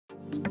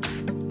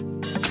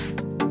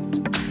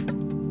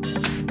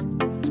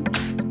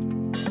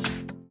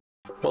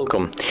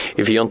Welcome.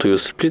 If you want to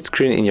use split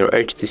screen in your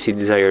HTC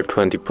Desire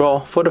 20 Pro,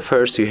 for the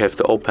first you have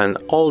to open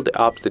all the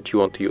apps that you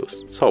want to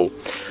use. So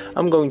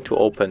I'm going to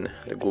open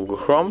the Google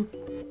Chrome.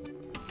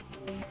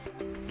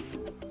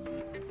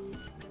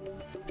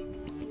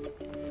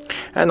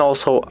 And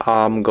also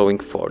I'm going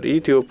for the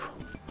YouTube.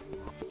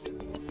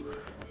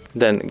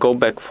 Then go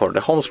back for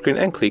the home screen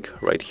and click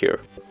right here.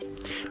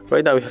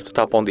 Right now you have to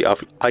tap on the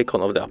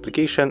icon of the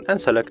application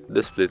and select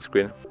the split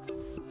screen.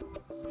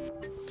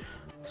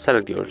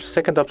 Select your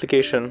second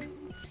application,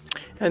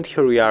 and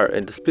here we are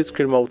in the split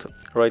screen mode.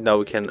 Right now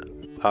we can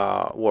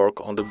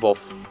work on the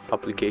both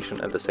application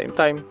at the same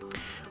time.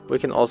 We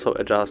can also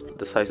adjust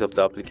the size of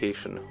the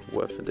application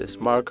with this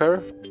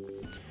marker,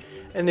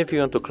 and if you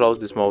want to close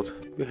this mode,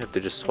 you have to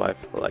just swipe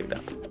like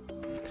that.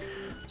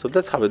 So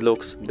that's how it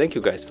looks. Thank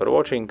you guys for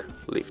watching.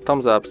 Leave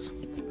thumbs ups,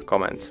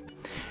 comments,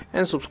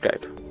 and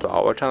subscribe to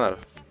our channel.